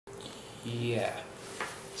Yeah.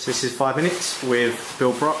 So this is 5 Minutes with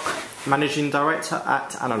Bill Brock, Managing Director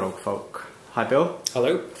at Analog Folk. Hi Bill.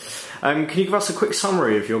 Hello. Can you give us a quick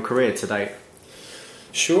summary of your career to date?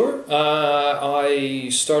 Sure. I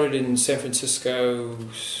started in San Francisco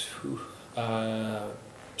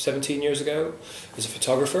 17 years ago as a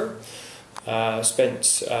photographer.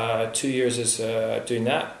 Spent 2 years as doing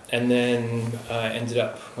that, and then ended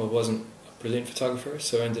up, wasn't a brilliant photographer,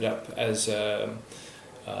 so ended up as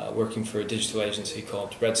working for a digital agency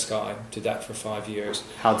called Red Sky. Did that for 5 years.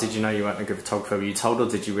 How did you know you weren't a good photographer? Were you told, or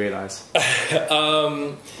did you realise?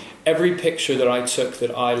 Every picture that I took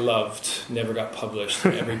that I loved never got published.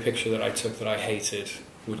 And every picture that I took that I hated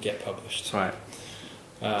would get published. Right.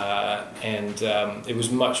 And it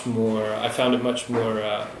was much more, I found it much more,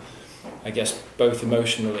 I guess, both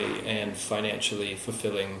emotionally and financially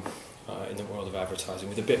fulfilling in the world of advertising,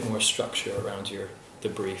 with a bit more structure around the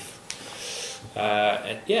brief.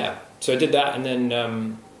 So I did that, and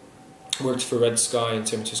then worked for Red Sky in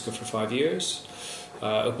San Francisco for 5 years.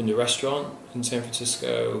 Opened a restaurant in San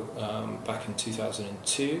Francisco back in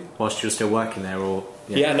 2002. Whilst you were still working there, or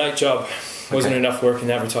yeah, night job. Wasn't enough work in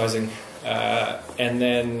advertising, and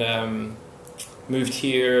then moved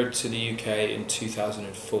here to the UK in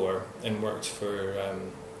 2004 and worked for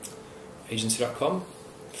agency.com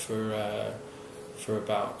for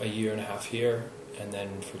about a year and a half here, and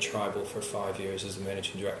then for Tribal for 5 years as the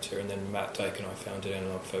managing director, and then Matt Dyke and I founded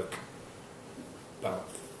Analog Folk about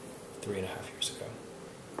 3.5 years ago.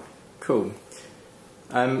 Cool.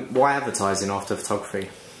 Why advertising after photography?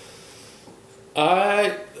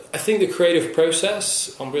 I think the creative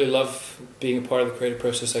process. I really love being a part of the creative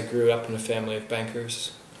process. I grew up in a family of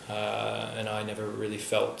bankers, and I never really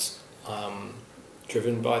felt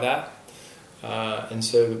driven by that. And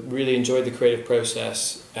so really enjoyed the creative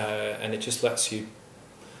process, and it just lets you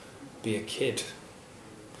be a kid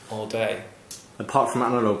all day. Apart from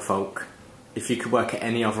Analog Folk, if you could work at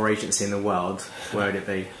any other agency in the world, where would it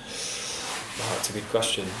be? Oh, that's a good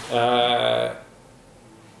question.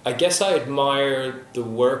 I guess I admire the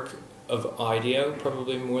work of IDEO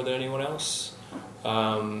probably more than anyone else.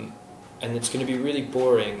 And it's going to be really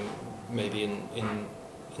boring, maybe in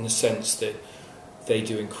the sense that they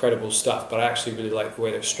do incredible stuff, but I actually really like the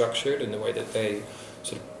way they're structured and the way that they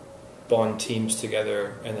sort of bond teams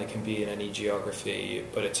together, and they can be in any geography,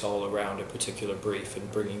 but it's all around a particular brief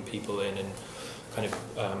and bringing people in and kind of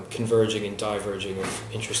converging and diverging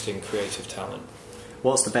of interesting creative talent.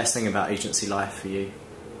 What's the best thing about agency life for you?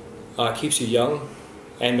 It keeps you young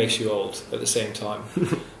and makes you old at the same time.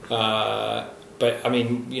 But I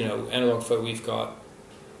mean, you know, Analog Folk, we've got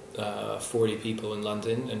 40 people in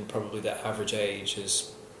London, and probably the average age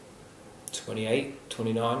is 28,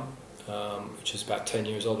 29, which is about 10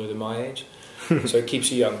 years older than my age. So it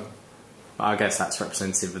keeps you young. I guess that's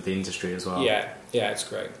representative of the industry as well. Yeah, it's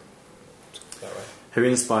great. That way. Who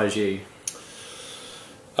inspires you?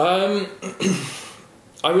 I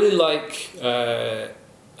really like.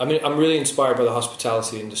 I'm really inspired by the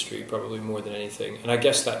hospitality industry, probably more than anything, and I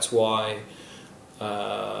guess that's why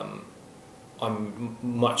I'm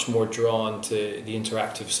much more drawn to the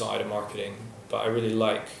interactive side of marketing. But I really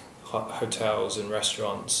like hotels and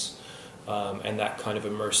restaurants, and that kind of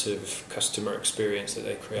immersive customer experience that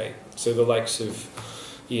they create. So the likes of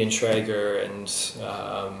Ian Traeger and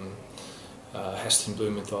Heston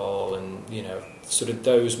Blumenthal, and you know, sort of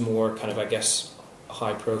those more kind of, I guess,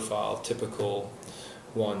 high profile, typical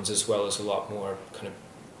ones, as well as a lot more kind of,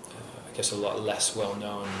 I guess, a lot less well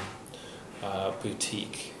known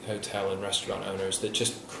boutique hotel and restaurant owners that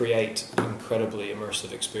just create incredibly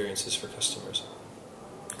immersive experiences for customers.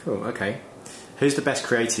 Cool, okay. Who's the best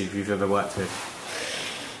creative you've ever worked with?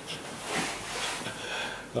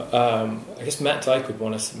 I guess Matt Dyke would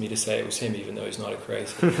want me to say it was him, even though he's not a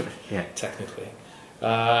creative. Yeah. Technically.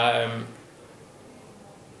 I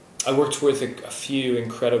worked with a few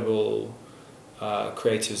incredible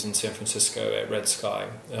creatives in San Francisco at Red Sky,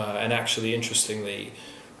 and actually, interestingly,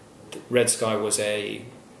 Red Sky was a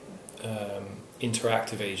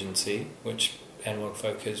interactive agency, which Analog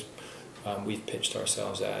Folk has, we've pitched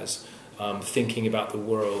ourselves as, thinking about the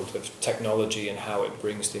world of technology and how it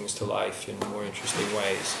brings things to life in more interesting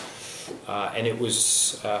ways. And it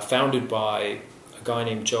was founded by a guy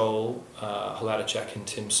named Joel Hladacek and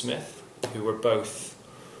Tim Smith, who were both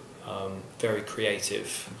very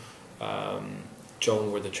creative. Joel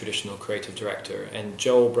were the traditional creative director, and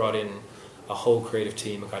Joel brought in a whole creative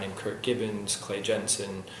team, a guy named Kurt Gibbons, Clay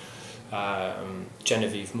Jensen,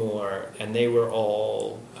 Genevieve Moore, and they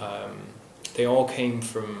all came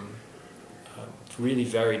from really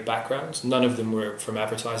varied backgrounds. None of them were from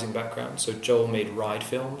advertising backgrounds. So Joel made ride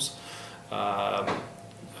films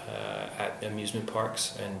amusement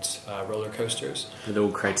parks and roller coasters. With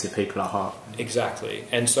all creative people at heart. Exactly.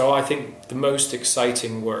 And so I think the most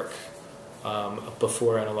exciting work,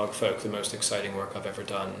 before Analog Folk, the most exciting work I've ever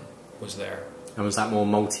done was there. And was that more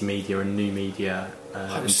multimedia and new media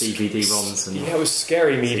and DVD-ROMs? And yeah, it was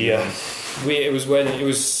scary media. It was when it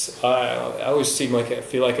was. I always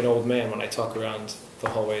feel like an old man when I talk around the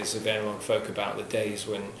hallways of Analog Folk about the days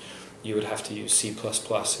when you would have to use C++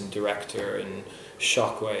 and Director and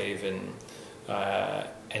Shockwave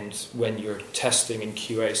and when your testing and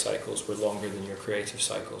QA cycles were longer than your creative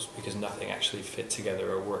cycles because nothing actually fit together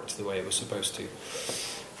or worked the way it was supposed to.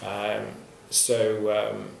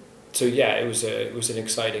 So yeah, it was an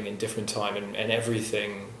exciting and different time, and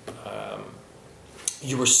everything.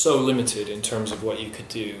 You were so limited in terms of what you could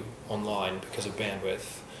do online because of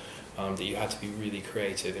bandwidth that you had to be really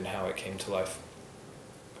creative in how it came to life.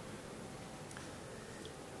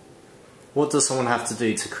 What does someone have to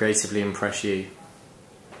do to creatively impress you?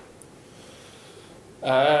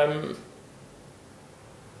 I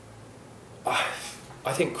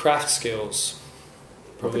think craft skills.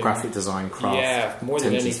 Or the graphic design, craft. Yeah, more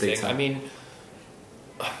than anything. Detail. I mean,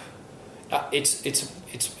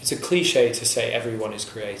 it's a cliche to say everyone is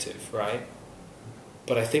creative, right?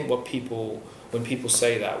 But I think when people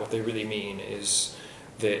say that, what they really mean is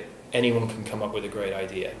that anyone can come up with a great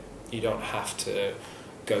idea. You don't have to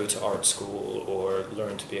go to art school or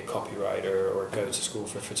learn to be a copywriter or go to school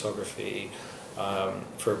for photography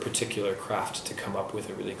for a particular craft to come up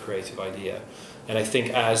with a really creative idea. And I think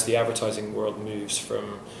as the advertising world moves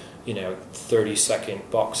from 30-second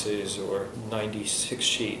boxes or 96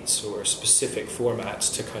 sheets or specific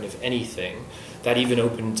formats to kind of anything, that even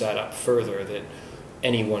opens that up further, that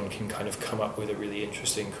anyone can kind of come up with a really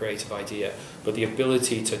interesting creative idea. But the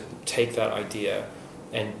ability to take that idea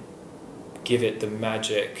and give it the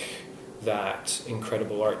magic that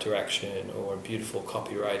incredible art direction or beautiful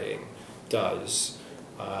copywriting does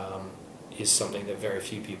is something that very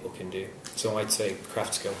few people can do. So I'd say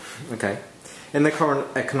craft skill. Okay. In the current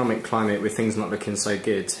economic climate with things not looking so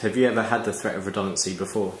good, have you ever had the threat of redundancy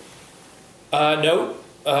before? No.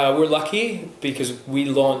 We're lucky because we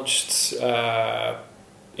launched,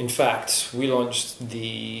 in fact, we launched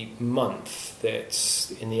the month that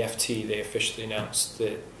in the FT they officially announced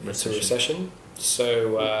that it's a recession.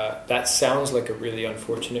 So that sounds like a really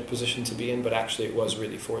unfortunate position to be in, but actually it was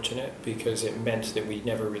really fortunate because it meant that we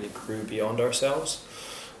never really grew beyond ourselves.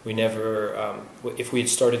 We never, if we had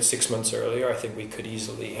started 6 months earlier, I think we could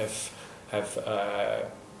easily have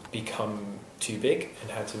become too big and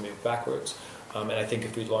had to move backwards. And I think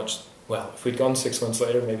if we'd gone 6 months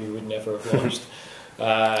later, maybe we would never have launched.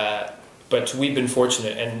 But we've been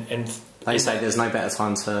fortunate, and like you say, there's no better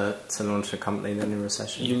time to launch a company than in a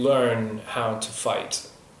recession. You learn how to fight.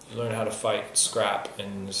 You learn how to fight, scrap,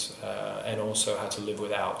 and also how to live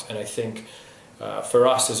without. And I think for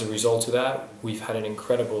us, as a result of that, we've had an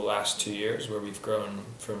incredible last 2 years where we've grown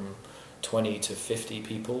from 20 to 50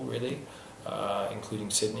 people, really, including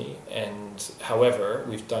Sydney. And however,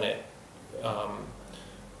 we've done it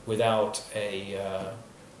without with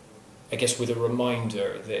a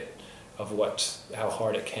reminder of how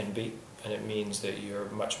hard it can be, and it means that you're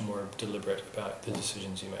much more deliberate about the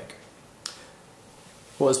decisions you make.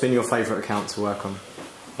 What has been your favourite account to work on?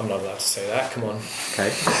 I'm not allowed to say that, come on.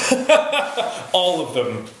 Okay. All of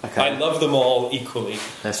them. Okay. I love them all equally.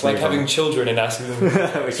 It's like having children and asking them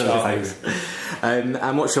which are your favourite. And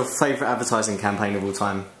what's your favourite advertising campaign of all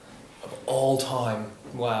time? Of all time?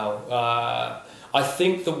 Wow. I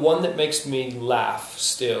think the one that makes me laugh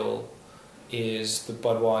still is the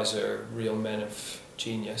Budweiser Real Men of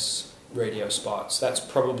Genius radio spots. That's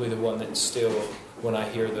probably the one that still, when I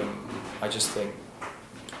hear them, I just think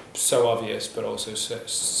so obvious, but also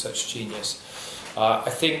such genius. I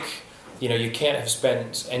think you can't have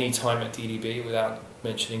spent any time at DDB without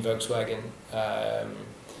mentioning Volkswagen. I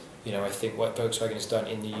think what Volkswagen has done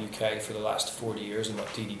in the UK for the last 40 years and what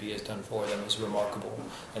DDB has done for them is remarkable,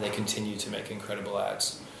 and they continue to make incredible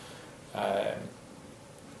ads.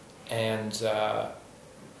 And I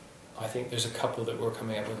think there's a couple that we're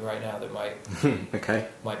coming up with right now that might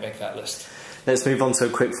make that list. Let's move on to a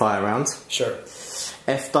quick fire round. Sure.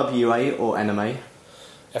 FWA or NMA?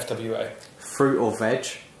 FWA. Fruit or veg?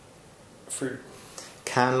 Fruit.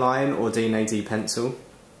 Can line or D&AD pencil?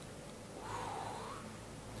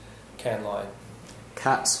 Can line.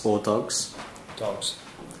 Cats or dogs? Dogs.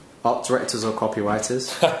 Art directors or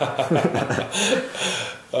copywriters?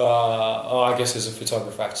 I guess as a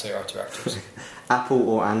photographer I have to say art directors. Apple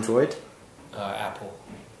or Android? Apple.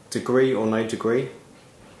 Degree or no degree?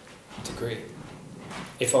 Degree.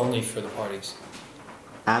 If only for the parties.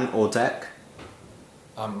 Ant or deck?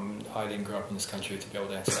 I didn't grow up in this country to be able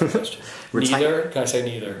to answer that question. Retain- Neither? Can I say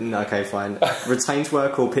neither? No, okay, fine. Retained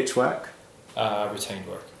work or pitch work? Retained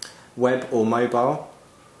work. Web or mobile?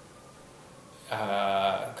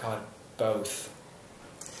 God, both.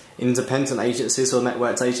 Independent agencies or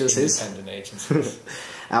networked agencies? Independent agencies.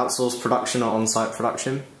 Outsourced production or on-site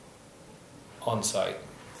production? On-site.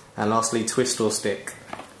 And lastly, twist or stick?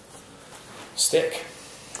 Stick.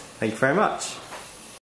 Thank you very much.